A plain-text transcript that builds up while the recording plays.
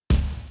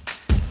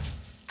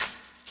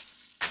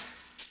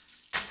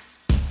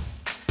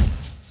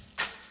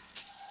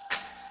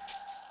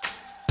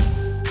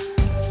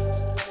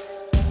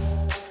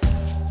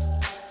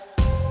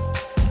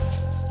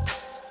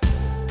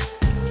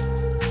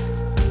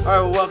All right,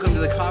 well, welcome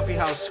to the Coffee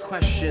House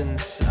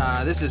Questions.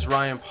 This is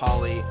Ryan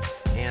Pauly,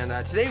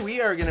 and today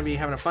we are going to be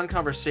having a fun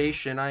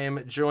conversation. I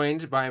am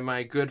joined by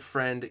my good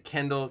friend,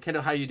 Kendall.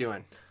 Kendall, how you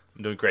doing?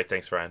 I'm doing great,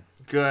 thanks, Ryan.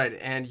 Good,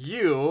 and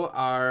you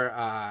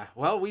are,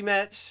 we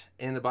met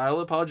in the Bible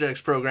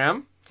Apologetics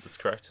program. That's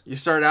correct. You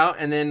started out,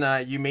 and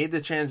then you made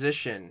the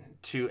transition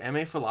to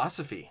MA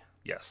Philosophy.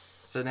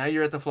 Yes. So now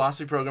you're at the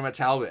philosophy program at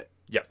Talbot.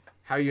 Yep.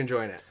 How are you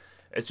enjoying it?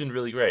 It's been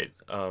really great.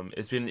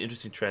 It's been an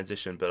interesting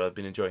transition, but I've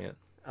been enjoying it.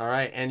 All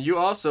right, and you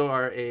also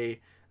are a,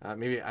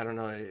 maybe, I don't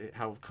know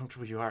how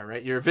comfortable you are,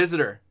 right? You're a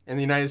visitor in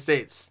the United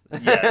States.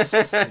 Yes,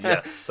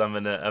 yes. I'm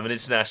an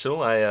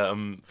international. I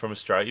am from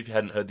Australia, if you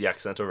hadn't heard the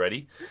accent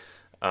already,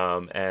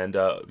 and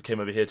came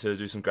over here to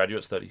do some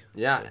graduate study.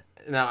 Yeah. So.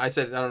 Now, I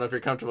said, I don't know if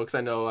you're comfortable, because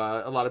I know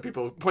a lot of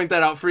people point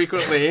that out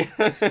frequently.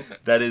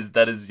 That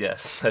is,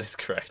 yes, that is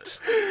correct.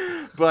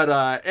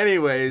 But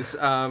anyways,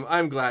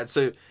 I'm glad.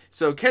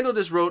 So Kendall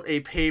just wrote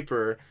a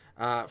paper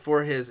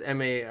for his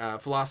MA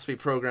philosophy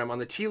program on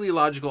the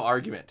teleological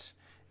argument,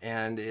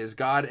 and is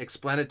God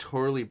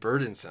explanatorily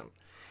burdensome?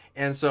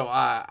 And so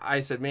I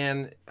said,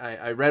 man,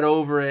 I read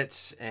over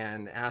it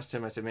and asked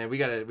him. I said, man, we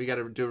gotta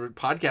do a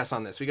podcast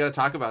on this. We gotta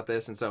talk about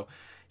this. And so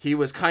he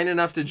was kind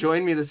enough to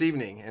join me this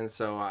evening, and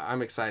so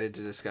I'm excited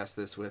to discuss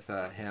this with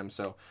him.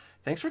 So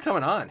thanks for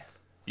coming on.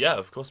 Yeah,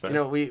 of course, man. You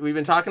know, we've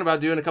been talking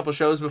about doing a couple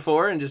shows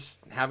before and just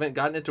haven't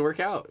gotten it to work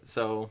out.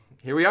 So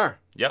here we are.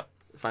 Yep.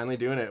 Finally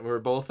doing it. We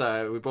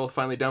both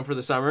finally done for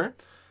the summer.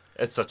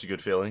 It's such a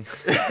good feeling.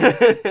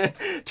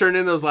 Turned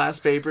in those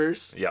last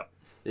papers. Yep.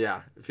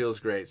 Yeah, it feels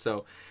great.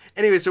 So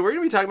anyway, so we're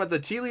going to be talking about the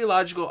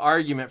teleological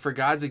argument for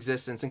God's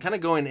existence and kind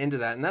of going into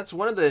that. And that's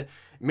one of the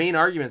main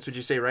arguments, would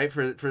you say, right,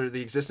 for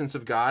the existence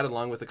of God,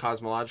 along with the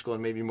cosmological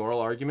and maybe moral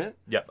argument?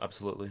 Yep,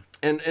 absolutely.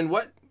 And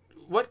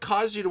what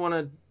caused you to want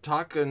to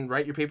talk and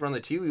write your paper on the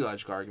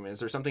teleological argument? Is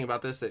there something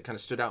about this that kind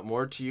of stood out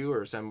more to you,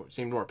 or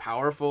seemed more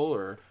powerful,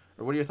 or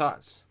what are your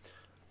thoughts?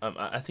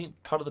 I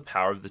think part of the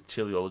power of the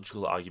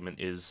teleological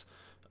argument is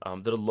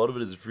that a lot of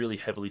it is really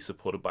heavily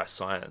supported by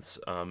science,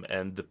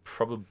 and the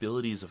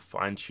probabilities of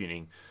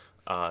fine-tuning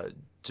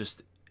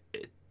just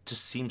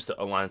seems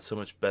to align so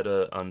much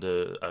better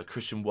under a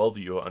Christian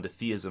worldview or under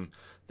theism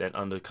than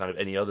under kind of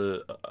any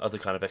other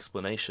kind of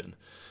explanation.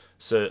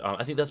 So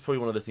I think that's probably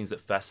one of the things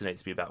that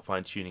fascinates me about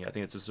fine-tuning. I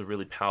think it's just a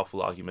really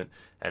powerful argument,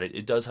 and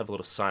it does have a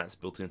lot of science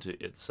built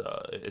into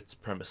its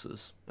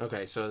premises.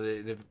 Okay, so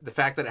the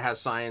fact that it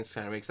has science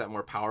kind of makes that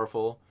more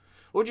powerful.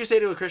 What would you say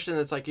to a Christian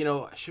that's like,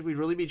 should we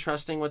really be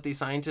trusting what these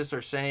scientists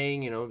are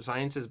saying?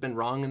 Science has been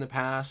wrong in the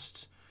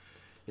past.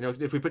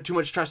 If we put too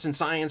much trust in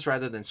science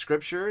rather than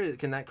Scripture,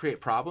 can that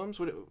create problems?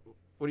 What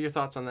are your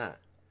thoughts on that?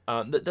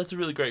 That's a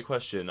really great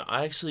question.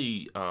 I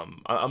actually,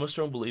 I'm a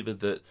strong believer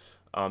that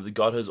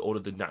God has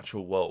ordered the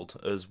natural world,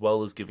 as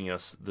well as giving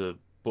us the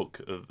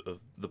book of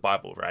the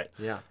Bible, right?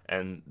 Yeah.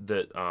 And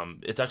that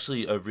it's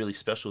actually a really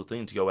special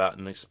thing to go out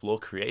and explore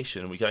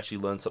creation. We can actually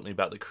learn something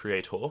about the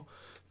Creator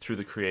through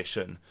the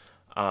creation.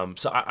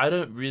 So I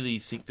don't really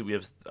think that we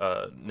have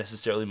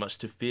necessarily much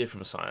to fear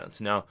from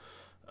science. Now,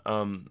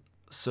 I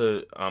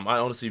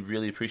honestly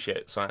really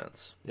appreciate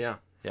science. Yeah.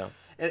 Yeah.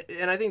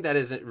 And I think that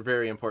is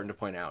very important to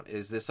point out,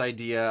 is this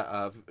idea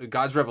of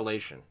God's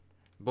revelation.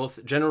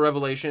 Both general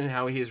revelation,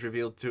 how he is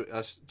revealed to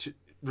us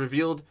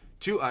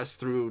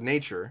through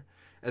nature,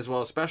 as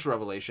well as special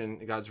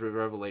revelation, God's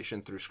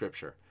revelation through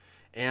Scripture.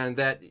 And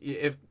that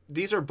if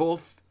these are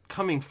both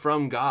coming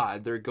from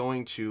God, they're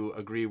going to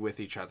agree with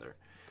each other.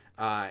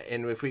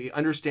 And if we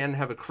understand and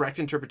have a correct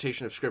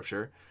interpretation of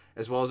Scripture,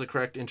 as well as a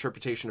correct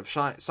interpretation of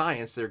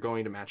science, they're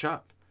going to match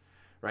up.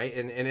 Right?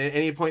 And at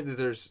any point that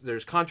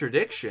there's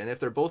contradiction, if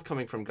they're both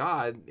coming from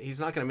God,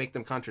 he's not going to make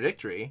them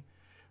contradictory.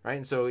 Right?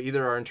 And so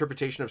either our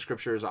interpretation of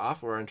Scripture is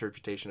off, or our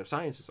interpretation of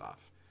science is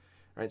off.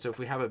 Right? So if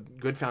we have a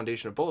good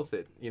foundation of both,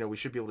 that we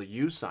should be able to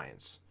use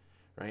science,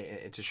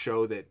 right, and to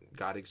show that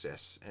God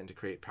exists and to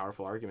create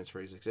powerful arguments for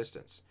his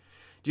existence.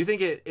 Do you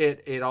think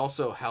it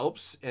also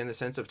helps in the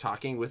sense of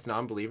talking with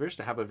non-believers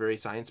to have a very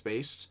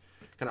science-based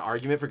kind of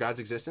argument for God's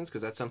existence,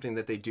 because that's something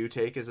that they do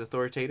take as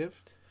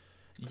authoritative?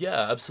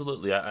 Yeah,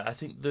 absolutely. I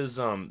think there's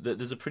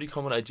a pretty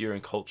common idea in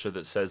culture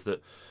that says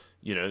that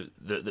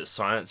that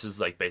science is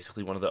like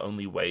basically one of the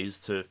only ways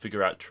to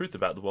figure out truth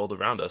about the world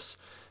around us.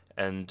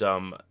 And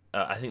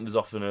I think there's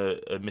often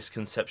a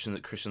misconception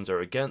that Christians are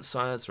against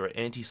science or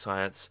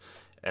anti-science.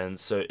 And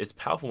so it's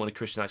powerful when a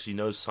Christian actually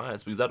knows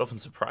science, because that often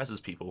surprises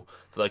people.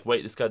 They're like,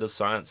 wait, this guy does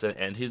science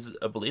and he's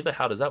a believer?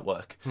 How does that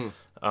work?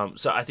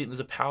 So I think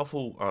there's a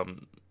powerful,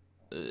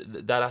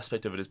 that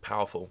aspect of it is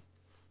powerful.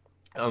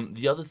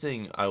 The other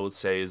thing I would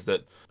say is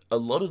that a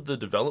lot of the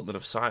development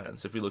of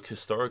science, if we look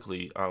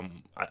historically,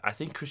 I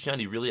think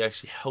Christianity really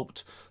actually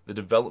helped the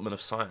development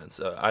of science.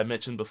 I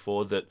mentioned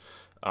before that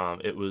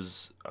it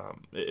was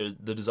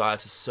the desire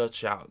to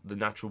search out the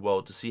natural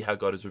world, to see how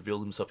God has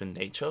revealed himself in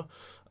nature,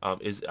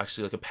 is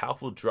actually like a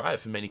powerful drive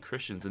for many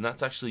Christians, and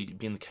that's actually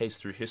been the case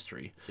through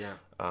history. Yeah.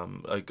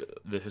 Like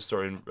the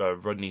historian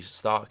Rodney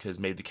Stark has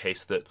made the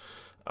case that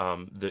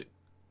that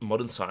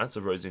modern science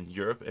arose in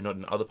Europe and not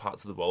in other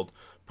parts of the world,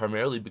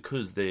 primarily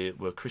because there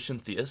were Christian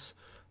theists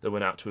that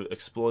went out to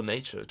explore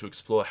nature, to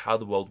explore how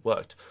the world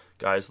worked.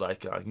 Guys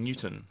like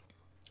Newton,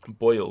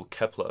 Boyle,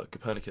 Kepler,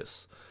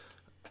 Copernicus.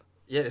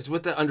 Yeah, it's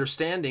with the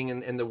understanding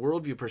and the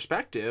worldview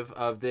perspective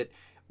of that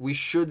we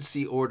should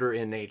see order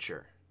in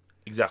nature.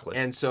 Exactly.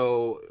 And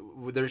so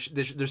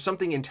there's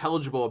something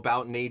intelligible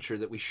about nature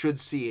that we should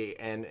see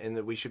and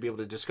that we should be able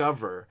to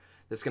discover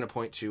that's going to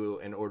point to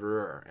an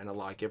orderer and a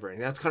lawgiver.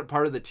 And that's kind of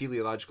part of the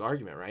teleological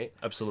argument, right?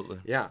 Absolutely.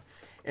 Yeah.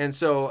 And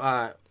so,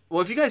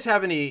 well, if you guys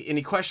have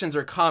any questions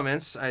or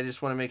comments, I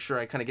just want to make sure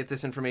I kind of get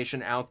this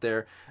information out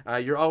there.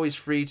 You're always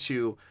free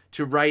to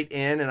write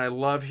in, and I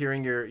love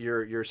hearing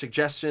your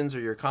suggestions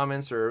or your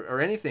comments or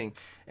anything.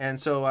 And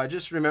so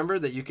just remember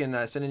that you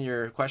can send in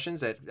your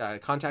questions at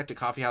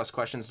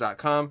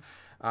contact@coffeehousequestions.com.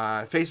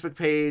 Facebook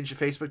page,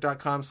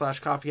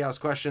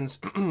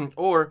 facebook.com/coffeehousequestions,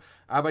 or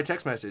by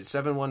text message,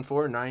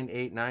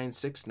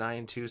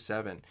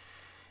 714-989-6927.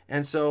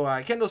 And so,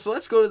 Kendall, so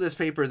let's go to this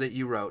paper that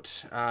you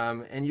wrote.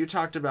 And you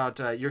talked about,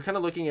 you're kind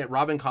of looking at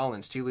Robin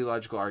Collins'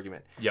 teleological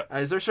argument. Yep.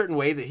 Is there a certain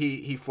way that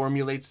he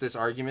formulates this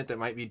argument that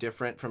might be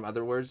different from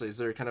other words? Is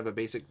there kind of a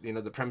basic,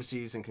 the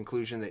premises and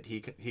conclusion that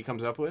he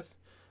comes up with?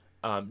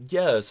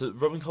 Yeah, so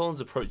Robin Collins'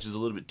 approach is a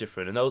little bit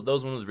different. And that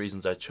was one of the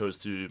reasons I chose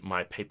to do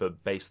my paper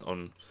based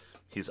on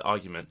his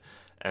argument.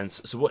 And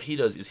so what he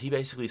does is he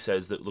basically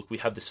says that, look, we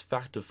have this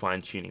fact of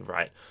fine-tuning,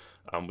 right?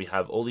 We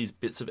have all these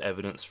bits of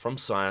evidence from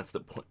science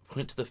that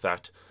point to the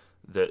fact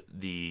that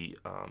the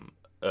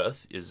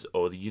Earth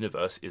or the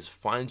universe is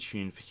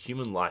fine-tuned for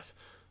human life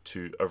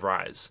to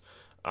arise.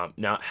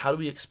 Now, how do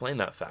we explain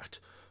that fact?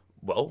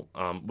 Well,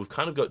 we've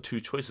kind of got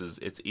two choices.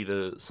 It's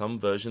either some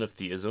version of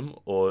theism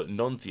or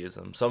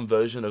non-theism, some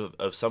version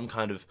of some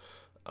kind of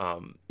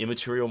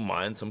immaterial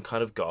mind, some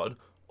kind of God,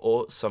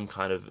 or some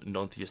kind of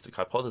non-theistic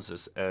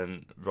hypothesis.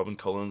 And Robin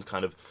Collins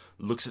kind of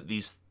looks at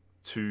these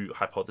two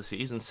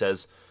hypotheses and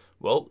says,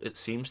 well, it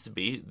seems to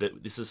be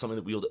that this is something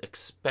that we would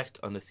expect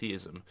under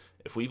theism.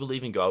 If we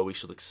believe in God, we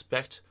should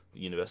expect the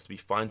universe to be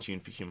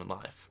fine-tuned for human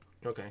life.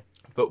 Okay.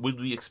 But would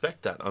we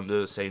expect that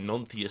under, say,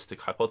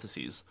 non-theistic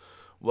hypotheses?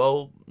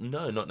 Well,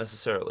 no, not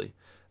necessarily.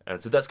 And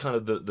so that's kind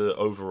of the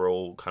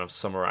overall kind of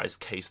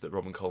summarized case that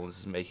Robin Collins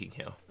is making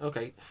here.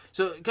 Okay.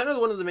 So kind of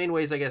one of the main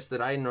ways, I guess,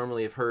 that I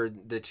normally have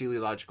heard the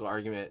teleological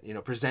argument,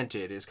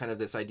 presented is kind of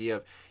this idea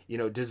of,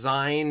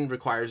 design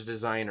requires a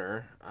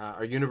designer.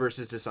 Our universe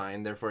is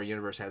designed, therefore our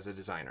universe has a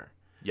designer.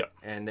 Yep.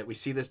 And that we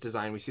see this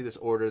design, we see this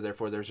order,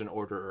 therefore there's an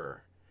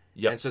orderer.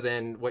 Yep. And so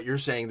then what you're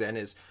saying then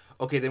is,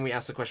 okay, then we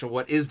ask the question,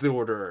 what is the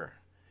orderer?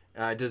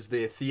 Does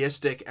the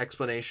theistic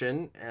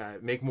explanation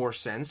make more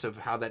sense of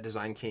how that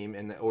design came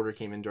and the order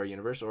came into our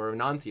universe, or a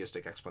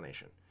non-theistic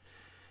explanation?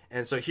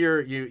 And so here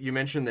you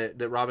mentioned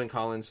that Robin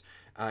Collins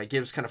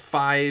gives kind of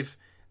 5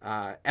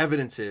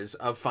 evidences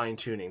of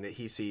fine-tuning that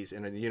he sees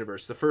in the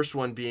universe. The first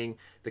one being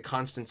the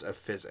constants of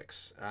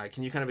physics.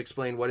 Can you kind of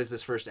explain what is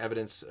this first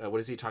evidence? What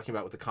is he talking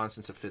about with the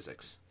constants of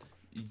physics?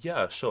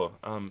 Yeah, sure.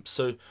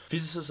 So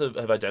physicists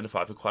have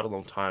identified for quite a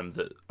long time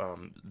that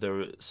there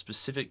are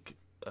specific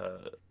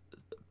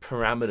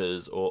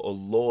parameters or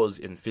laws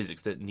in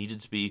physics that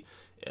needed to be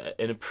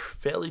in a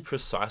fairly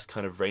precise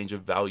kind of range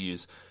of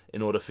values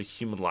in order for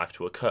human life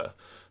to occur.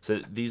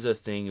 So these are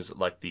things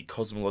like the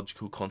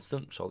cosmological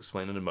constant, which I'll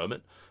explain in a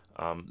moment,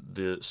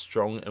 the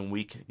strong and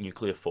weak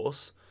nuclear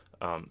force,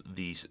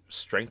 the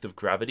strength of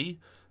gravity.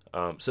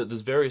 So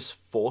there's various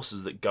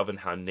forces that govern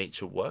how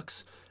nature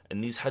works,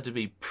 and these had to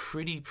be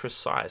pretty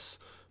precise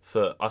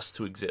for us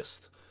to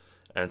exist.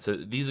 And so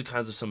these are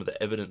kinds of some of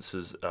the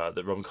evidences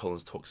that Robin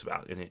Collins talks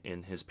about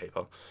in his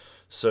paper.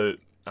 So,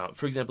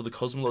 for example, the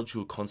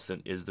cosmological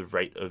constant is the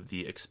rate of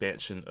the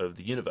expansion of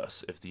the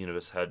universe. If the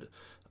universe had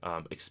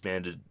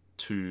expanded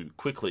too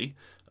quickly,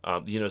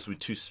 the universe would be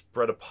too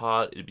spread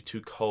apart, it'd be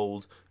too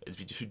cold, it'd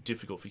be too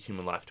difficult for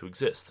human life to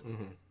exist.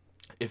 Mm-hmm.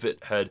 If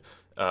it had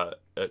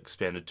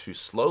expanded too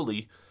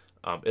slowly,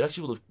 it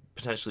actually would have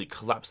potentially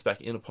collapsed back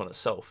in upon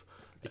itself.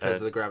 Because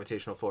of the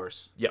gravitational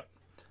force. Yeah.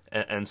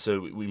 And so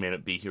we may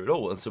not be here at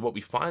all. And so what we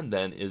find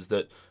then is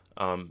that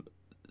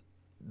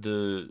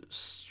the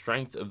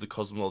strength of the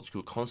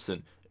cosmological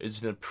constant is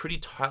within a pretty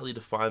tightly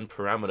defined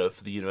parameter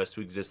for the universe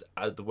to exist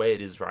the way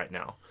it is right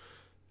now.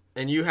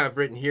 And you have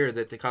written here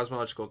that the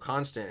cosmological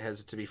constant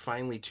has to be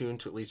finely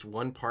tuned to at least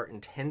 1 part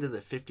in 10 to the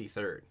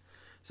 53rd.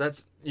 So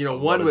that's,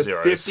 1 with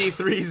zeros.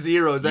 53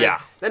 zeros.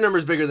 That number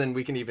is bigger than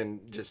we can even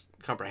just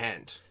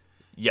comprehend.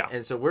 Yeah.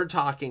 And so we're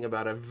talking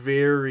about a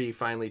very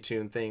finely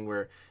tuned thing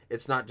where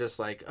it's not just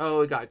like,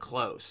 oh, it got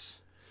close.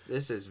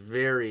 This is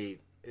the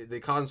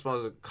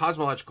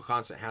cosmological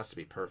constant has to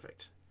be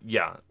perfect.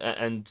 Yeah,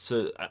 and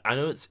so I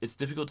know it's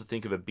difficult to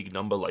think of a big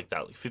number like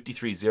that. Like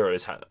 53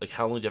 zeros,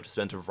 how long do you have to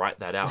spend to write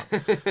that out?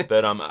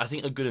 But I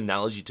think a good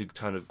analogy to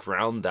kind of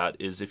ground that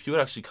is if you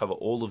would actually cover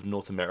all of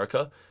North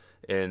America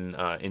in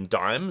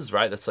dimes,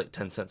 right? That's like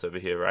 10 cents over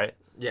here, right?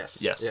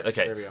 Yes.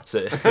 Okay. There we go.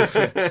 So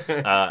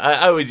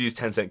I always use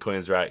 10-cent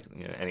coins, right?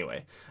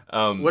 Anyway.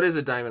 What is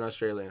a dime in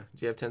Australia?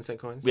 Do you have 10-cent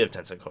coins? We have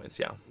 10-cent coins,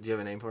 yeah. Do you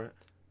have a name for it?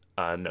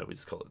 No, we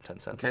just call it 10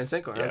 cents.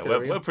 10-cent coin. Yeah,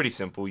 Okay, we're pretty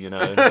simple, you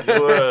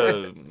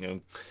know.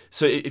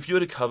 So if you were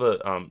to cover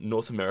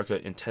North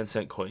America in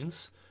 10-cent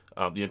coins,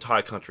 the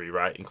entire country,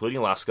 right, including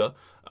Alaska,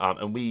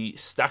 and we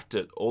stacked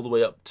it all the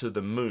way up to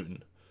the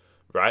moon,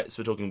 right? So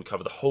we're talking we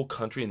cover the whole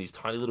country in these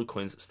tiny little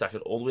coins, stack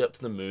it all the way up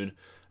to the moon,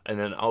 and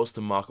then I was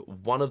to mark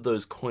one of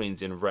those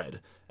coins in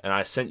red, and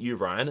I sent you,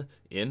 Ryan,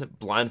 in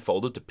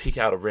blindfolded to pick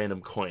out a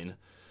random coin.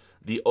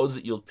 The odds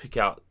that you'll pick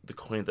out the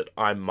coin that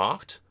I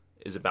marked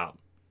is about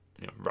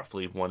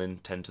roughly 1 in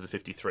 10 to the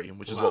 53,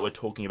 which is what we're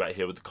talking about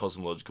here with the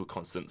cosmological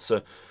constant.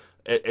 So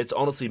it's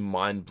honestly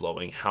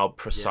mind-blowing how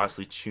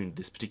precisely tuned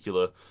this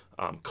particular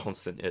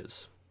constant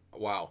is.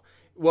 Wow.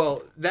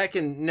 Well,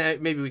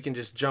 maybe we can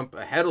just jump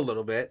ahead a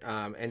little bit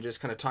and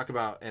just kind of talk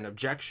about an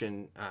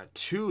objection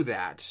to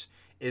that.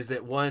 Is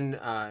that one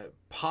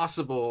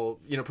possible,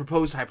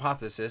 proposed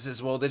hypothesis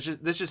is, well,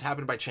 this just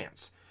happened by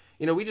chance.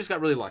 We just got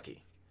really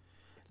lucky.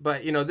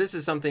 But, this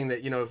is something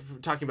that,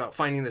 talking about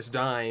finding this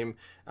dime,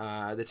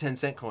 the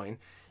 10-cent coin,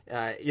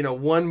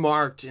 one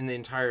marked in the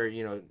entire,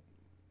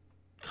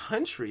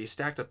 country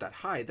stacked up that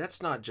high. That's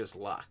not just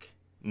luck.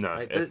 No,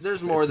 right?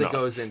 There's more that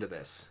goes into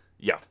this.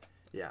 Yeah.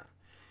 Yeah.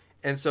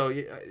 And so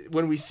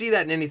when we see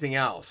that in anything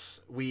else,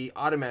 we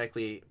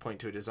automatically point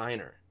to a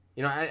designer.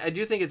 I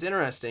do think it's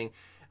interesting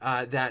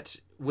that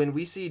when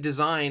we see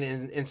design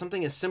in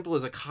something as simple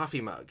as a coffee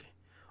mug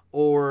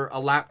or a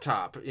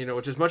laptop,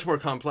 which is much more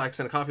complex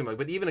than a coffee mug,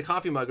 but even a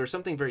coffee mug or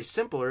something very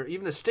simple or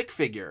even a stick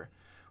figure,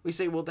 we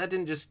say, well, that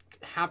didn't just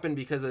happen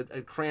because a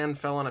crayon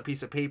fell on a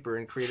piece of paper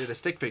and created a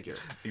stick figure.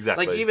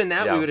 Exactly. Like even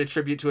that we would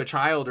attribute to a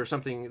child or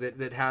something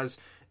that has,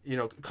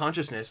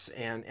 consciousness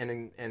and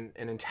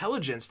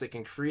intelligence that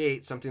can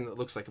create something that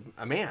looks like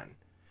a man.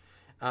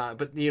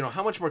 But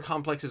how much more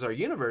complex is our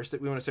universe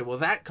that we want to say, well,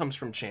 that comes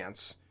from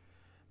chance,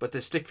 but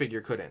this stick figure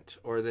couldn't,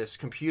 or this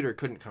computer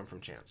couldn't come from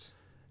chance.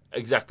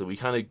 Exactly. We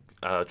kind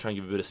of try and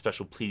give a bit of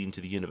special pleading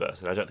to the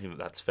universe, and I don't think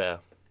that's fair.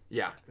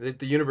 Yeah,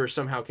 the universe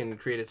somehow can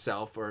create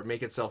itself or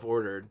make itself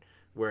ordered,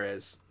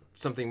 whereas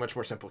something much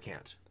more simple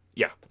can't.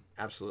 Yeah.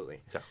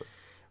 Absolutely. Exactly.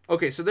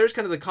 Okay, so there's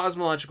kind of the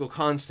cosmological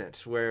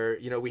constant where,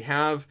 we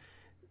have,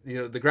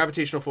 the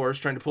gravitational force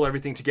trying to pull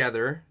everything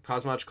together.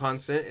 Cosmological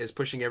constant is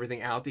pushing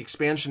everything out, the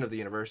expansion of the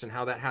universe, and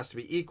how that has to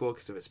be equal,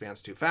 because if it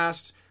expands too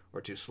fast or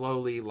too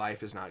slowly,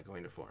 life is not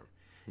going to form.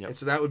 Yep. And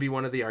so that would be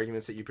one of the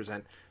arguments that you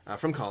present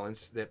from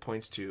Collins that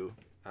points to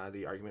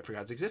the argument for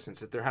God's existence,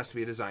 that there has to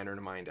be a designer and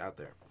a mind out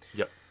there.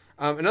 Yep.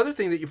 Another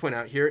thing that you point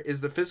out here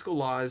is the physical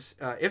laws.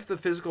 If the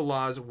physical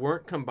laws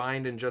weren't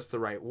combined in just the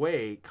right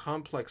way,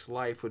 complex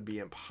life would be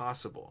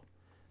impossible.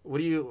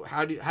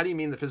 How do you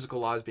mean the physical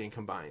laws being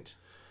combined?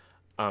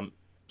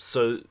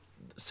 So,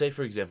 say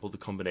for example, the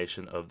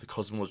combination of the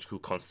cosmological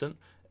constant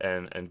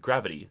and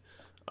gravity.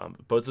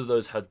 Both of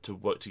those had to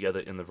work together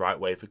in the right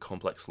way for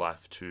complex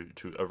life to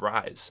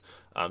arise.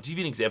 To give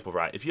you an example,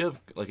 right? If you have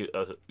like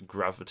a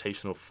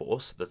gravitational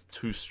force that's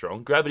too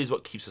strong, gravity is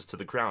what keeps us to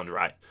the ground,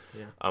 right?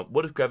 Yeah.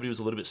 What if gravity was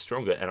a little bit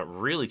stronger and it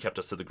really kept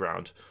us to the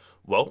ground?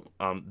 Well,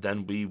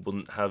 then we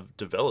wouldn't have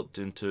developed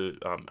into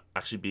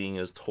actually being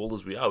as tall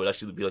as we are. We'd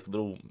actually be like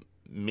little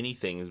mini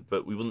things,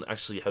 but we wouldn't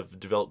actually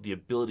have developed the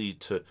ability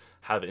to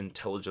have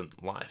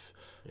intelligent life.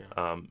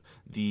 Yeah.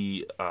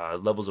 The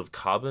levels of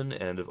carbon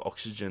and of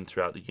oxygen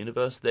throughout the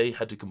universe, they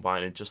had to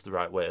combine in just the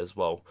right way as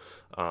well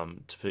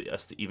for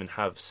us to even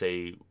have,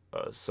 say,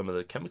 some of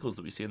the chemicals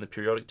that we see in the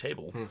periodic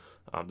table,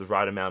 the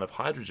right amount of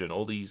hydrogen,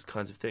 all these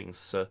kinds of things.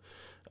 So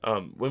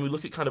when we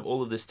look at kind of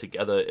all of this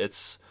together,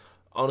 it's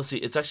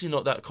actually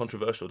not that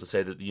controversial to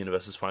say that the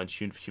universe is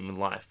fine-tuned for human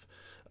life.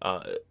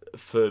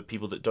 For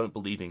people that don't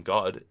believe in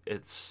God,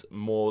 it's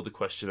more the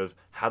question of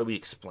how do we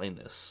explain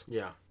this?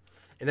 Yeah.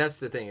 And that's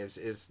the thing is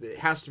it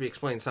has to be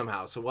explained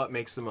somehow. So what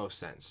makes the most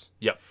sense?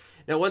 Yeah.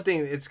 Now, one thing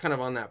it's kind of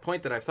on that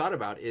point that I've thought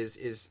about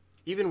is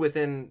even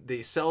within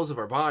the cells of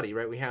our body,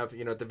 right? We have,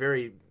 at the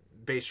very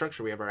base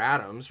structure, we have our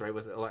atoms, right?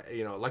 With,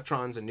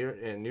 electrons and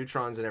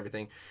neutrons and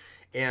everything.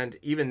 And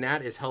even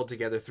that is held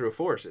together through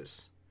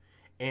forces.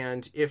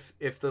 And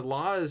if the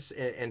laws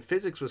and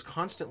physics was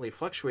constantly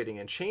fluctuating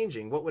and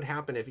changing, what would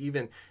happen if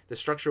even the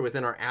structure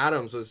within our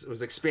atoms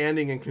was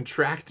expanding and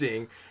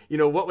contracting?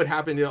 What would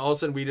happen? All of a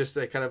sudden we just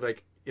kind of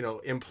like,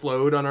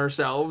 implode on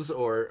ourselves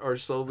or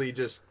slowly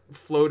just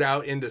float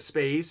out into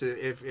space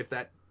if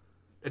that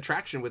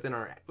attraction within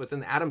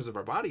the atoms of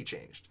our body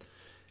changed.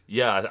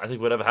 Yeah, I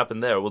think whatever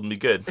happened there wouldn't be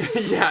good.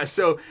 Yeah,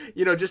 so,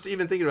 just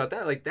even thinking about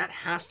that, like that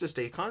has to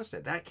stay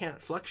constant. That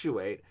can't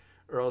fluctuate,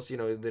 or else,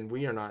 then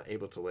we are not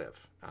able to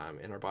live,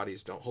 and our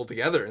bodies don't hold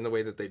together in the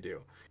way that they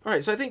do. All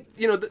right, so I think,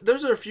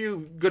 those are a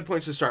few good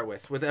points to start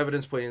with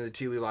evidence pointing to the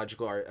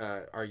teleological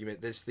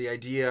argument. This the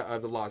idea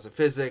of the laws of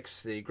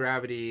physics, the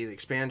gravity, the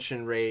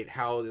expansion rate,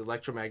 how the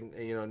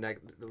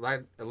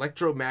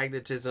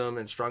electromagnetism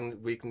and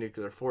strong, weak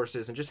nuclear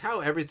forces, and just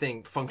how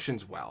everything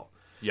functions well.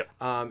 Yeah.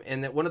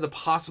 And that one of the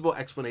possible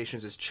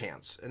explanations is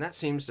chance, and that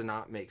seems to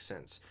not make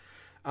sense.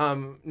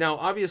 Now,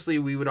 obviously,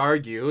 we would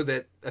argue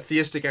that a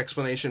theistic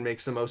explanation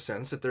makes the most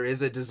sense, that there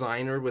is a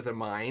designer with a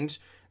mind,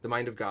 the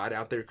mind of God,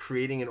 out there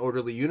creating an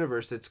orderly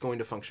universe that's going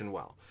to function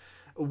well.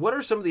 What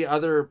are some of the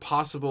other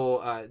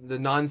possible, the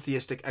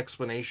non-theistic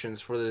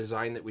explanations for the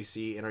design that we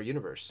see in our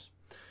universe?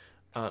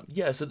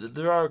 So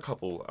there are a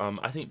couple.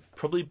 I think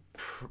probably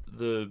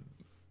the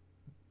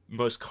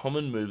most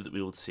common move that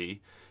we would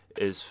see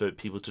is for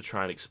people to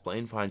try and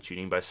explain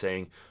fine-tuning by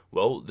saying,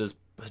 well, there's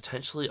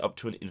potentially up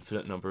to an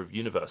infinite number of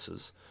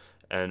universes,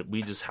 and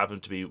we just happen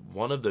to be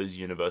one of those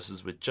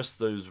universes with just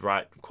those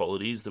right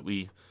qualities that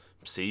we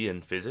see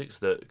in physics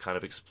that kind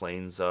of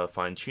explains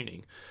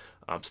fine-tuning.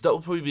 So that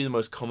will probably be the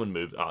most common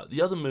move.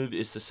 The other move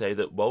is to say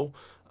that, well,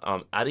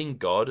 adding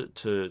God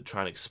to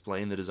try and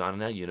explain the design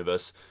in our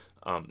universe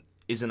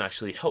isn't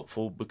actually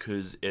helpful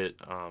because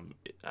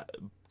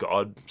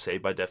God, say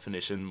by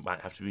definition, might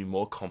have to be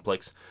more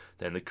complex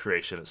than the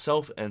creation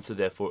itself, and so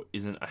therefore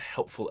isn't a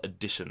helpful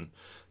addition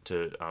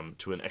to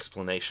an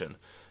explanation.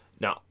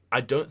 Now, I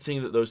don't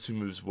think that those two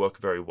moves work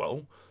very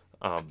well,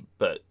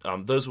 but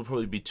those will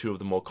probably be two of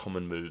the more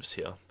common moves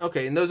here.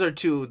 Okay, and those are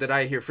two that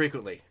I hear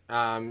frequently.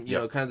 You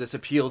know, kind of this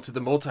appeal to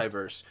the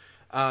multiverse.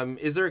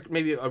 Is there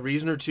maybe a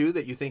reason or two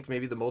that you think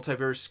maybe the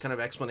multiverse kind of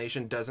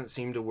explanation doesn't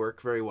seem to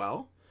work very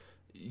well?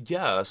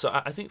 Yeah, so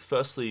I think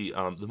firstly,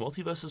 the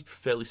multiverse is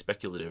fairly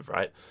speculative,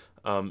 right?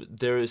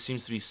 There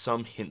seems to be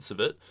some hints of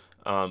it,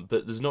 but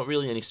there's not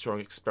really any strong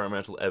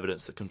experimental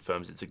evidence that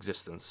confirms its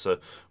existence. So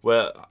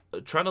we're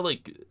trying to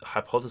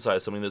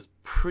hypothesize something that's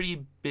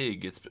pretty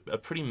big. It's a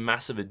pretty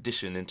massive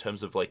addition in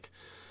terms of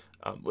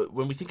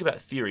when we think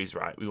about theories,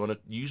 right? We want to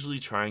usually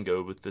try and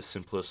go with the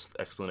simplest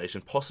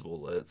explanation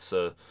possible. It's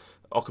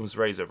Occam's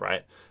razor,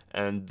 right?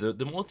 And the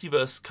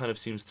multiverse kind of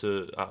seems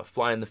to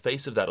fly in the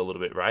face of that a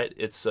little bit, right?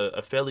 It's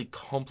a fairly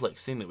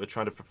complex thing that we're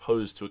trying to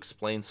propose to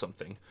explain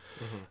something.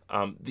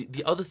 Mm-hmm.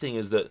 The other thing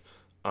is that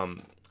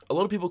a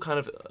lot of people kind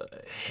of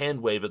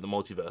hand wave at the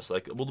multiverse.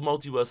 The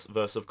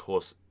multiverse, of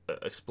course,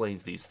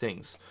 explains these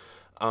things.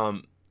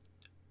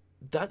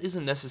 That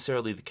isn't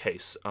necessarily the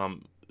case.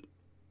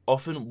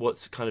 Often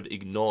what's kind of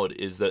ignored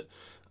is that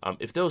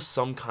if there was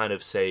some kind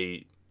of,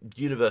 say,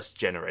 universe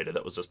generator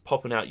that was just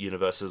popping out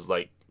universes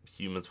like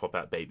humans pop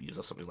out babies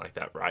or something like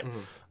that, right?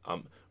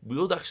 Mm-hmm. We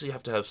would actually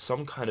have to have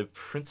some kind of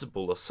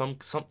principle or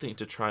something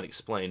to try and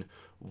explain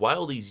why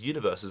all these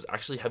universes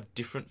actually have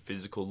different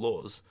physical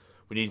laws.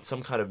 We need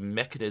some kind of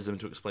mechanism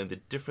to explain the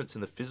difference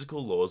in the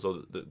physical laws or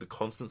the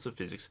constants of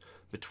physics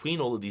between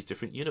all of these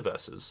different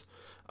universes.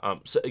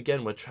 So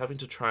again, we're having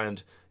to try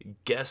and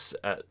guess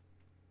at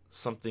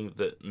something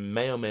that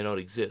may or may not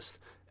exist,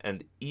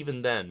 and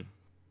even then,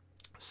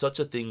 such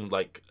a thing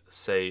like,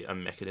 say, a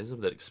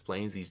mechanism that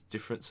explains these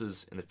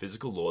differences in the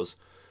physical laws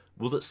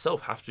will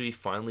itself have to be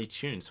finely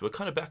tuned. So we're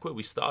kind of back where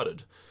we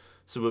started.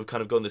 So we've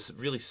kind of gone this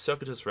really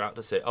circuitous route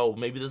to say, oh,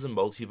 maybe there's a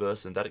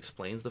multiverse and that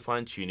explains the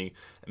fine-tuning,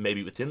 and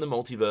maybe within the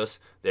multiverse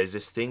there's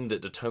this thing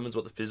that determines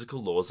what the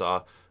physical laws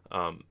are,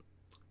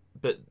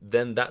 but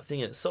then that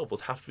thing itself will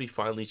have to be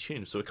finely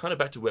tuned. So we're kind of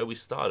back to where we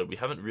started. We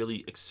haven't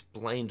really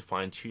explained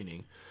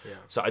fine-tuning. Yeah.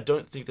 So I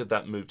don't think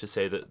that move to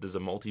say that there's a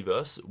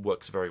multiverse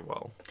works very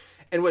well.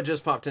 And what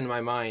just popped into my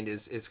mind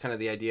is kind of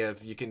the idea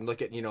of, you can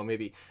look at,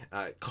 maybe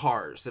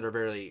cars that are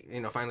very,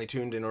 finely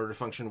tuned in order to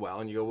function well.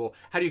 And you go, well,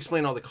 how do you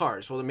explain all the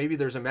cars? Well, maybe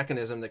there's a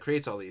mechanism that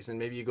creates all these. And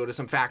maybe you go to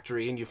some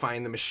factory and you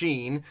find the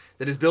machine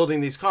that is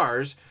building these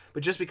cars.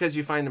 But just because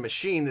you find a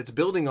machine that's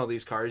building all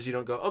these cars, you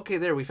don't go, okay,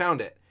 there, we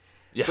found it.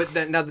 Yeah.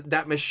 But now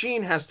that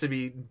machine has to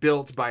be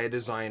built by a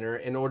designer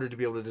in order to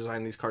be able to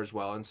design these cars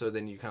well. And so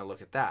then you kind of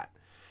look at that.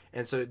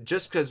 And so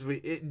just because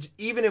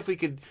even if we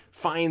could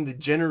find the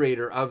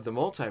generator of the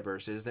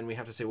multiverses, then we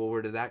have to say, well,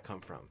 where did that come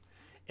from?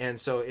 And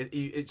so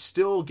it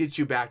still gets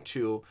you back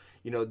to,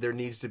 there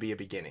needs to be a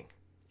beginning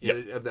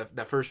of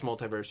that first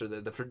multiverse, or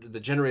the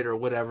generator, or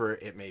whatever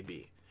it may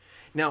be.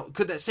 Now,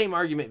 could that same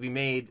argument be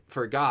made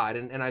for God?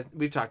 And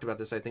we've talked about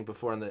this, I think,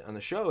 before on the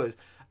show,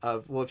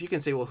 well, if you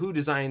can say, well, who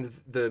designed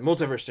the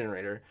multiverse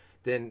generator?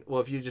 Then,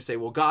 well, if you just say,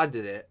 well, God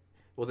did it,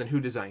 well, then who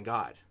designed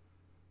God?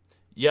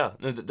 Yeah,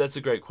 no, that's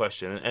a great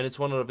question, and it's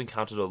one that I've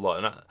encountered a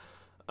lot.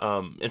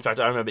 And in fact,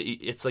 I remember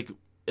it's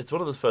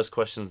one of the first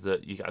questions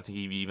that I think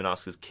you even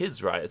ask as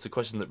kids, right? It's a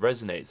question that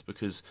resonates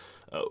because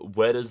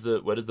where does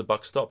the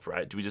buck stop,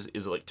 right? Is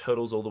it like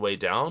turtles all the way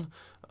down?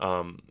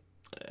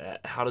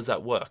 How does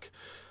that work?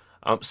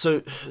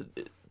 So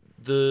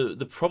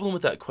the problem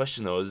with that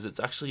question though is it's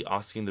actually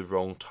asking the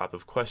wrong type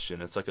of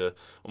question. It's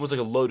almost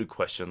like a loaded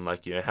question,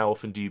 like how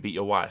often do you beat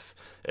your wife?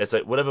 It's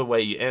like whatever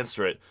way you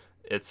answer it,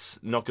 it's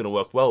not going to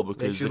work well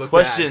because the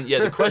question,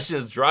 the question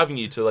is driving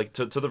you to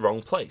the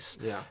wrong place.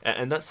 Yeah,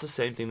 and that's the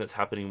same thing that's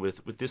happening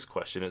with this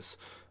question. It's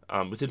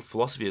within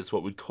philosophy, it's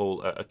what we'd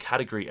call a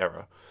category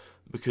error,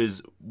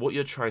 because what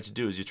you're trying to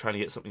do is you're trying to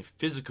get something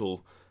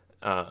physical,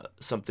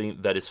 something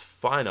that is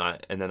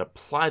finite, and then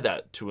apply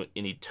that to an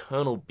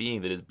eternal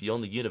being that is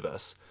beyond the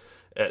universe.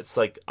 It's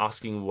like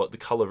asking what the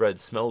color red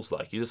smells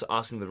like. You're just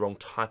asking the wrong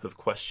type of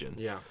question.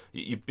 Yeah,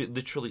 you're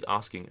literally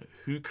asking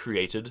who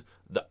created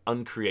the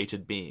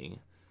uncreated being,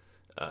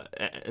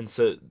 And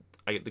so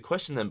the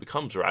question then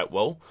becomes, right,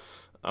 well,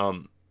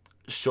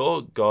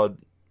 sure, God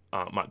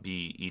might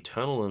be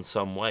eternal in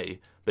some way,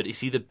 but is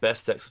he the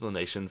best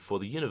explanation for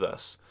the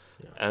universe?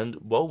 Yeah. And,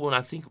 well,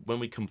 when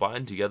we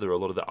combine together a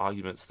lot of the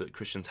arguments that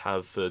Christians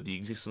have for the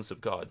existence of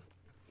God,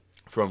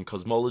 from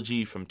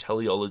cosmology, from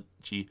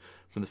teleology,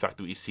 from the fact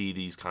that we see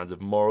these kinds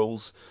of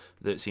morals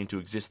that seem to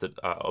exist that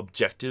are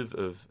objective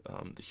of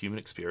the human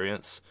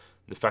experience,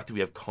 the fact that we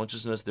have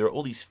consciousness, there are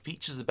all these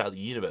features about the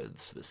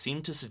universe that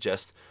seem to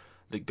suggest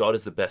that God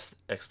is the best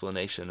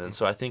explanation. And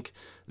so I think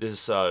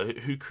this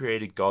who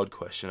created God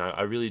question,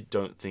 I really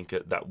don't think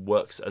that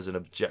works as an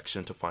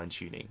objection to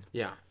fine-tuning.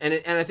 Yeah, and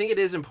I think it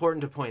is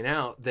important to point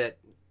out that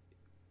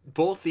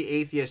both the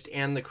atheist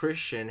and the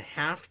Christian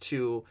have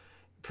to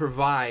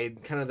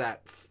provide kind of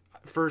that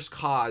first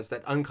cause,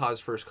 that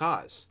uncaused first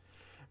cause,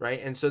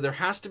 right? And so there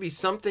has to be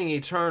something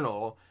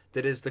eternal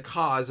that is the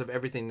cause of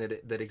everything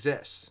that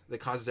exists, that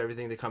causes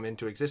everything to come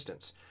into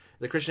existence.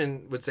 The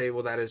Christian would say,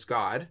 well, that is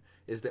God,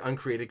 is the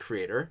uncreated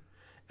creator.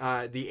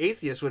 The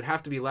atheist would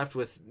have to be left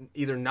with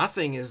either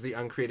nothing is the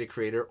uncreated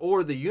creator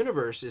or the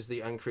universe is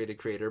the uncreated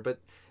creator, but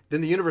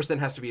then the universe then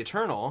has to be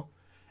eternal,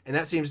 and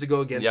that seems to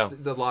go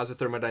against the laws of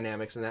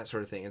thermodynamics and that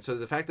sort of thing. And so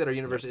the fact that our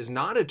universe is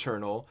not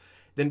eternal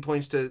then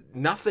points to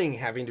nothing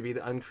having to be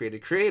the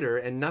uncreated creator,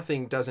 and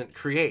nothing doesn't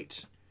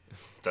create.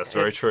 That's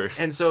very true.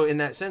 And so in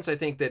that sense, I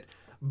think that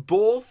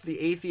both the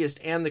atheist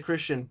and the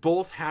Christian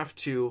both have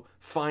to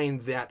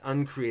find that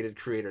uncreated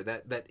creator,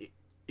 that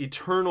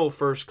eternal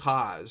first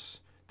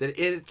cause, that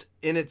it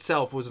in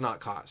itself was not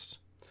caused.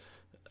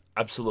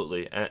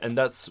 Absolutely, and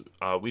that's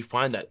we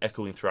find that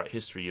echoing throughout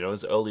history.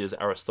 As early as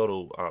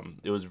Aristotle,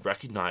 it was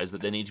recognized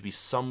that there needed to be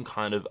some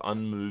kind of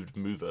unmoved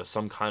mover,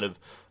 some kind of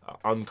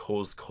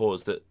uncaused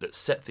cause that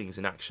set things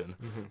in action.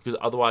 Mm-hmm. Because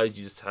otherwise,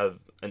 you just have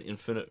an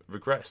infinite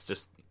regress,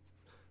 just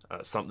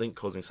something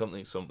causing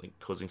something, something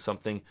causing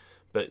something,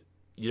 but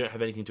you don't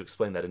have anything to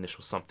explain that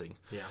initial something.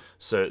 Yeah.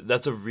 So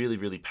that's a really,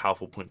 really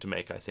powerful point to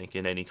make, I think,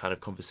 in any kind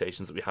of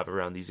conversations that we have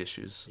around these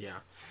issues. Yeah.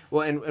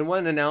 Well, and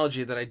one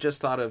analogy that I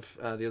just thought of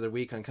the other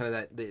week on kind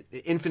of the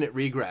infinite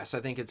regress, I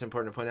think it's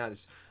important to point out,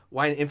 is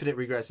why an infinite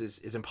regress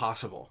is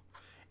impossible.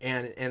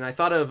 And I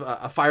thought of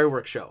a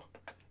fireworks show,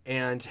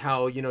 and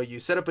how, you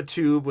set up a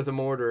tube with a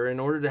mortar. In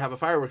order to have a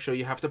fireworks show,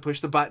 you have to push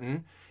the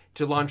button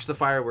to launch the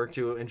firework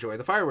to enjoy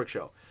the fireworks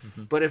show.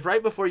 Mm-hmm. But if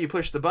right before you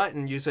push the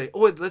button, you say,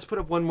 oh, let's put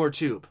up one more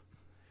tube.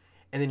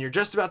 And then you're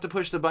just about to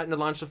push the button to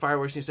launch the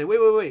fireworks, and you say,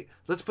 wait,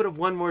 let's put up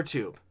one more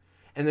tube.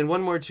 And then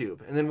one more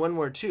tube, and then one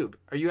more tube.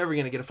 Are you ever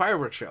going to get a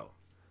fireworks show?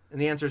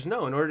 And the answer is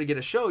no. In order to get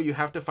a show, you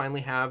have to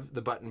finally have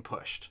the button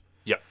pushed.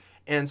 Yeah.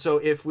 And so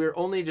if we're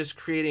only just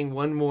creating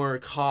one more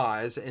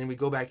cause, and we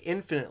go back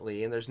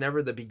infinitely, and there's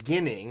never the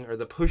beginning or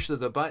the push of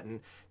the button,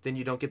 then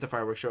you don't get the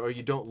fireworks show, or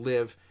you don't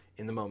live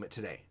in the moment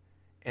today.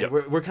 And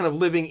we're kind of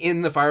living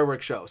in the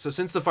fireworks show. So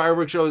since the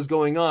fireworks show is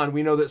going on,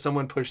 we know that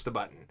someone pushed the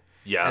button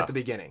at the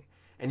beginning.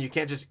 And you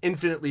can't just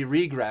infinitely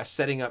regress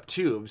setting up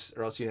tubes,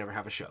 or else you never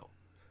have a show.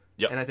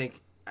 And I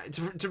think,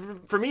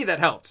 for me, that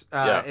helped.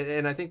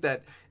 And I think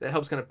that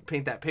helps kind of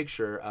paint that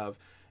picture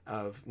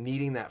of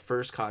needing that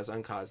first cause,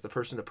 uncaused, the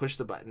person to push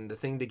the button, the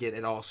thing to get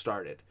it all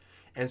started.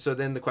 And so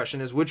then the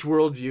question is, which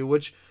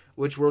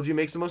worldview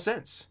makes the most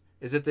sense?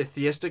 Is it the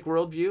theistic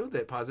worldview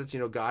that posits,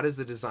 God is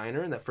the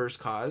designer and that first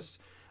cause?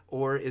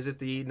 Or is it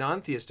the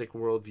non-theistic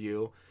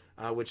worldview,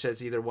 which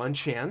says either one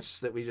chance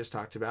that we just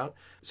talked about?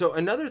 So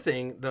another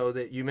thing, though,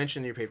 that you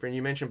mentioned in your paper, and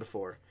you mentioned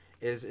before,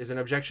 is an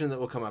objection that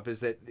will come up, is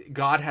that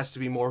God has to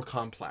be more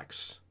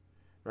complex,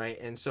 right?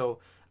 And so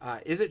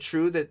is it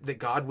true that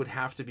God would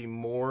have to be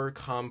more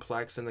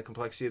complex than the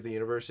complexity of the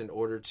universe in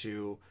order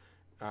to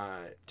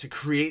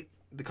create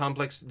the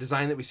complex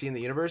design that we see in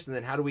the universe? And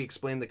then how do we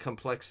explain the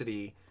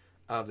complexity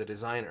of the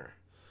designer?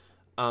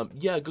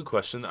 Good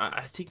question.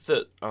 I think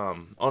that,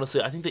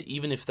 honestly, I think that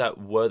even if that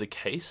were the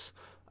case,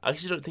 I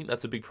actually don't think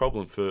that's a big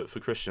problem for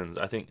Christians.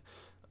 I think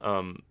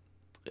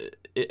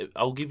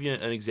I'll give you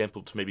an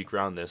example to maybe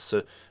ground this.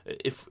 So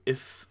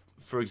if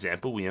for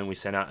example, we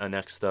sent out our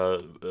next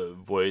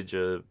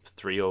Voyager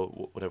 3 or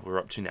whatever we're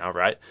up to now,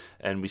 right?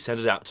 And we sent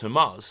it out to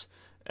Mars,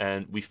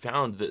 and we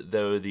found that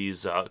there were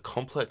these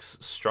complex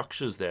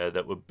structures there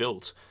that were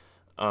built.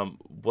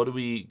 What are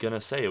we going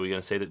to say? Are we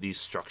going to say that these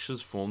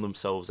structures form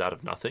themselves out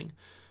of nothing?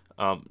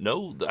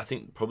 No, I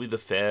think probably the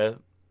fair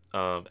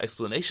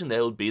explanation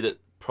there would be that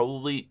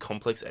probably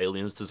complex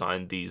aliens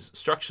designed these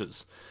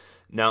structures.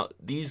 Now,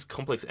 these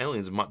complex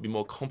aliens might be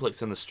more complex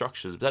than the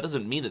structures, but that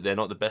doesn't mean that they're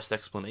not the best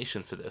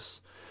explanation for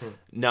this.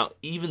 Now,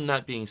 even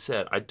that being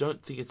said, I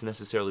don't think it's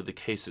necessarily the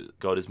case that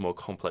God is more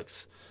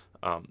complex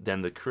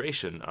than the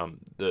creation.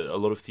 A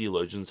lot of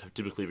theologians have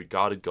typically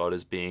regarded God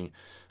as being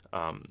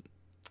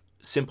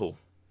simple,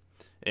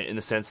 in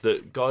the sense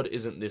that God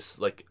isn't this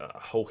like a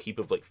whole heap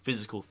of like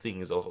physical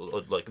things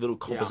or like little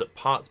composite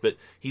parts, but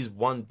he's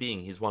one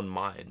being, he's one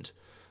mind.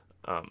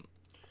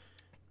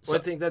 I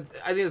think that's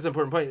an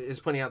important point, is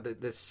pointing out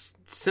that this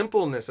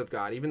simpleness of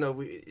God, even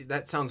though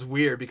that sounds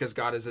weird because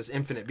God is this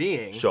infinite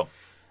being. Sure.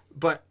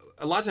 But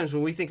a lot of times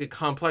when we think of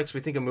complex, we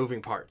think of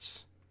moving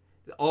parts.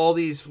 all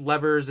these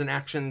levers and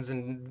actions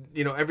and,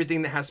 you know,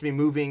 everything that has to be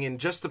moving in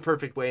just the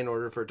perfect way in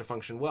order for it to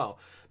function well.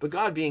 But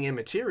God being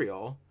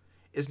immaterial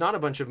is not a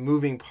bunch of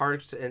moving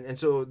parts. And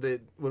so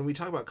when we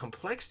talk about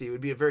complexity, it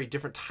would be a very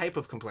different type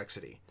of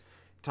complexity,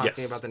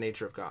 talking about the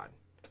nature of God.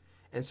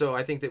 And so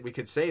I think that we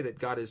could say that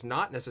God is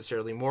not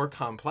necessarily more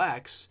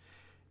complex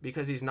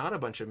because he's not a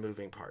bunch of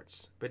moving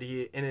parts, but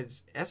he, in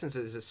its essence,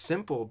 is a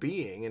simple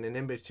being and an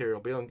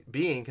immaterial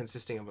being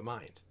consisting of a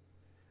mind,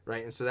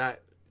 right? And so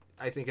that,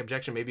 I think,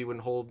 objection maybe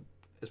wouldn't hold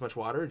as much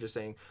water, just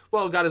saying,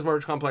 well, God is more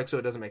complex, so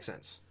it doesn't make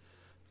sense.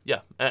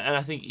 Yeah, and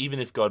I think even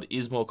if God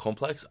is more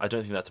complex, I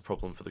don't think that's a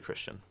problem for the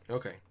Christian.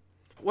 Okay.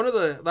 One of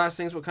the last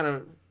things we'll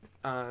kind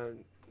of,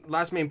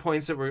 last main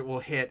points that we'll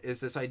hit is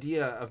this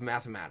idea of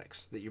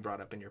mathematics that you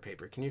brought up in your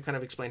paper. Can you kind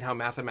of explain how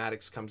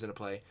mathematics comes into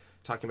play,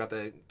 talking about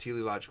the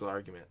teleological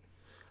argument?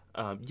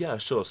 Yeah,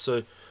 sure.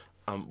 So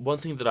one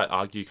thing that I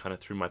argue kind of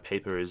through my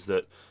paper is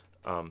that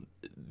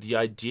the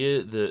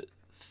idea that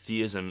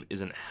theism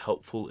isn't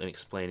helpful in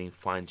explaining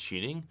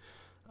fine-tuning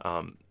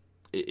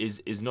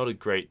is not a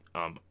great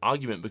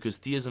argument, because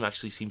theism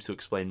actually seems to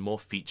explain more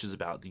features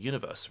about the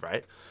universe,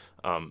 right?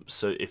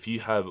 So if you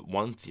have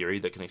one theory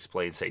that can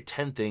explain, say,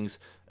 10 things,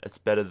 it's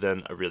better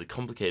than a really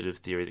complicated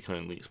theory that can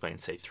only explain,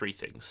 say, 3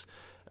 things.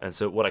 And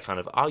so what I kind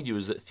of argue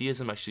is that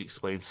theism actually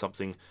explains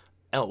something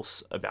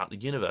else about the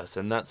universe,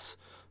 and that's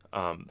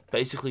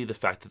basically the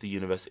fact that the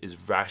universe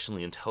is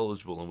rationally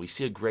intelligible, and we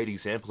see a great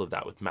example of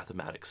that with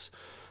mathematics.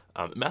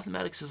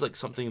 Mathematics is like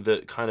something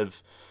that kind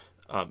of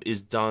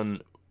is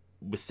done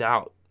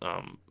without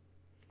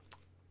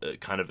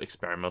kind of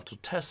experimental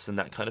tests and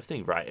that kind of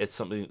thing, right? It's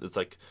something that's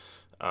like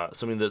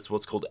something that's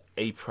what's called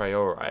a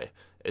priori.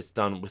 It's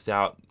done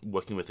without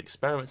working with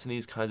experiments and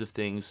these kinds of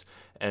things.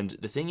 And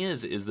the thing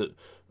is that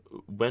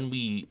when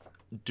we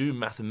do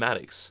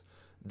mathematics,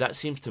 that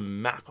seems to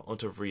map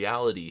onto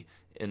reality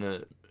in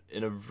a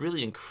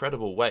really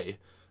incredible way.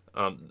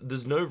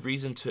 There's no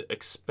reason to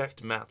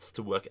expect maths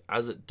to work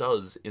as it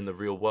does in the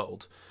real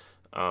world.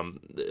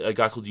 A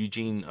guy called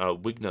Eugene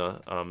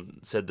Wigner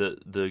said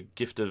that the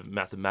gift of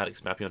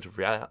mathematics mapping onto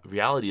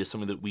reality is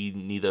something that we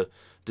neither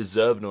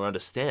deserve nor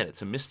understand.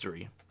 It's a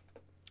mystery.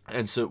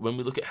 And so when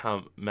we look at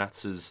how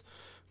maths is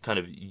kind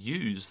of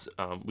used,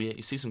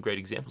 we see some great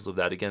examples of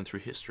that again through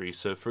history.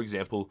 So, for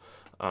example,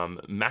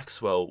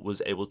 Maxwell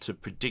was able to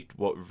predict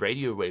what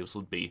radio waves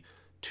would be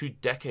 2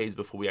 decades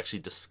before we actually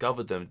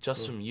discovered them,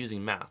 just from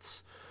using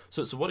maths.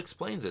 So what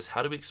explains this?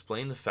 How do we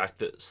explain the fact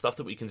that stuff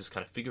that we can just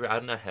kind of figure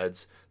out in our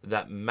heads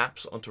that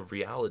maps onto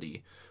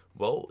reality?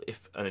 Well,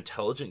 if an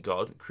intelligent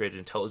God created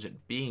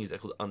intelligent beings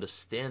that could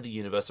understand the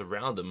universe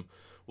around them,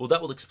 well,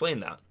 that will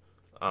explain that.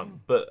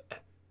 But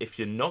if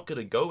you're not going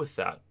to go with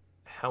that,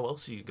 how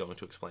else are you going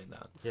to explain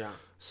that? Yeah.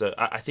 So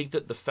I think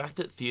that the fact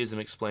that theism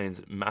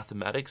explains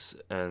mathematics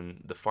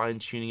and the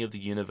fine-tuning of the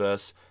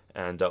universe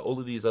and all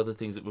of these other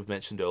things that we've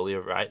mentioned earlier,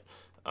 right?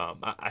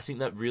 I think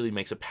that really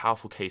makes a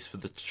powerful case for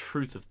the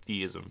truth of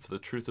theism, for the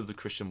truth of the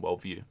Christian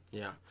worldview.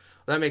 Yeah.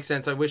 Well, that makes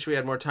sense. I wish we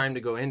had more time to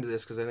go into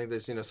this, because I think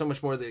there's so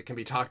much more that can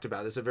be talked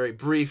about. This is a very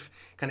brief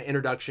kind of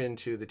introduction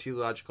to the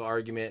teleological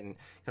argument and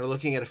kind of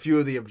looking at a few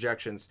of the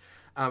objections.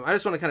 I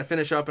just want to kind of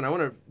finish up, and I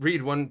want to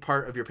read one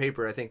part of your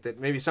paper, I think, that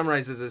maybe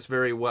summarizes this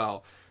very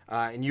well.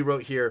 And you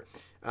wrote here,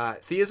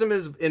 theism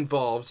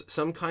involves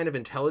some kind of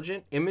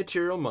intelligent,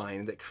 immaterial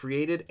mind that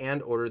created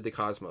and ordered the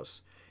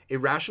cosmos. A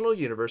rational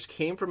universe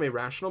came from a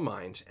rational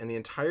mind, and the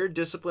entire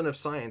discipline of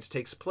science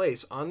takes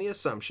place on the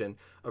assumption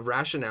of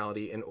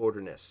rationality and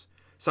orderness.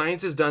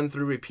 Science is done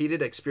through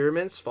repeated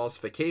experiments,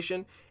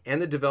 falsification,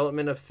 and the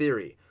development of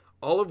theory,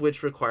 all of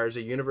which requires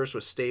a universe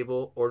with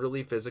stable,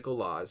 orderly physical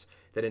laws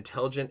that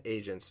intelligent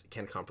agents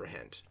can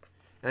comprehend.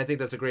 And I think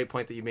that's a great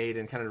point that you made,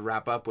 and kind of to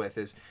wrap up with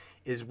is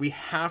we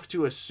have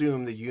to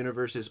assume the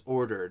universe is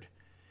ordered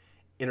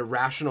in a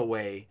rational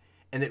way,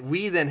 and that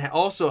we then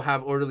also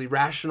have orderly,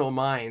 rational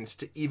minds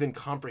to even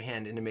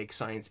comprehend and to make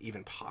science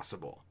even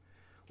possible.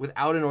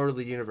 Without an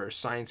orderly universe,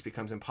 science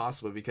becomes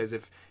impossible, because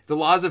if the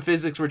laws of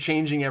physics were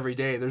changing every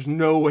day, there's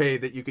no way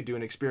that you could do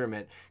an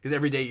experiment, because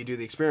every day you do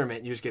the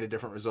experiment, you just get a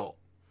different result.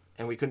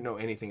 And we couldn't know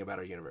anything about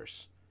our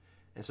universe.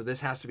 And so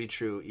this has to be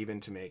true even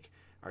to make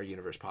our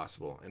universe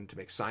possible and to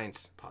make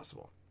science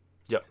possible.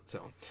 Yep.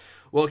 So,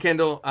 well,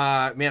 Kendall,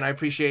 man, I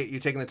appreciate you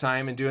taking the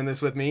time and doing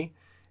this with me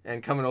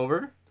and coming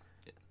over.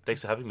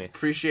 Thanks for having me.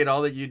 Appreciate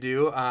all that you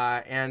do.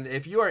 And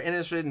if you are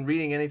interested in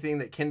reading anything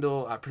that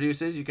Kendall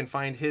produces, you can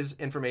find his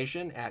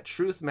information at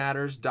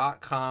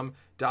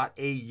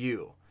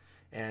truthmatters.com.au.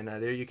 And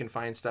there you can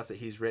find stuff that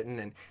he's written.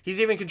 And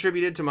he's even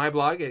contributed to my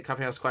blog at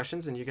Coffee House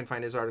Questions, and you can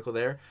find his article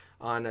there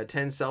on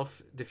 10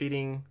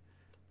 self-defeating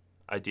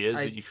ideas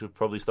that you could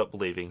probably stop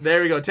believing.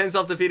 There we go. 10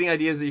 self-defeating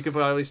ideas that you could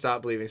probably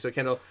stop believing. So,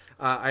 Kendall,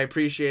 I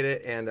appreciate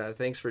it, and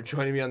thanks for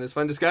joining me on this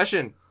fun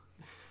discussion.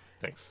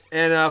 Thanks.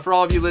 And for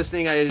all of you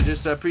listening, I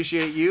just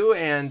appreciate you,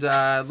 and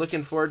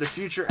looking forward to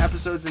future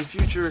episodes and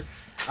future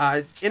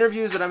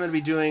interviews that I'm going to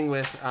be doing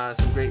with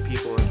some great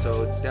people. And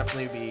so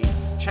definitely be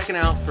checking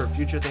out for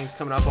future things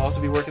coming up. I'll also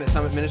be working at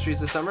Summit Ministries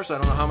this summer, so I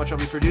don't know how much I'll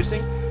be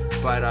producing,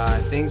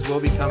 but things will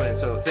be coming. And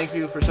so thank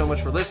you so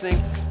much for listening.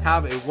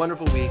 Have a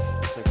wonderful week.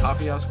 It's been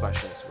Coffee House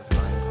Questions with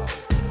Ryan Polly.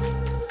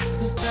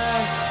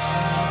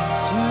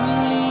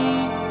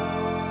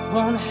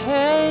 Won't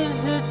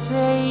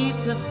hesitate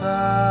to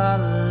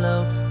follow.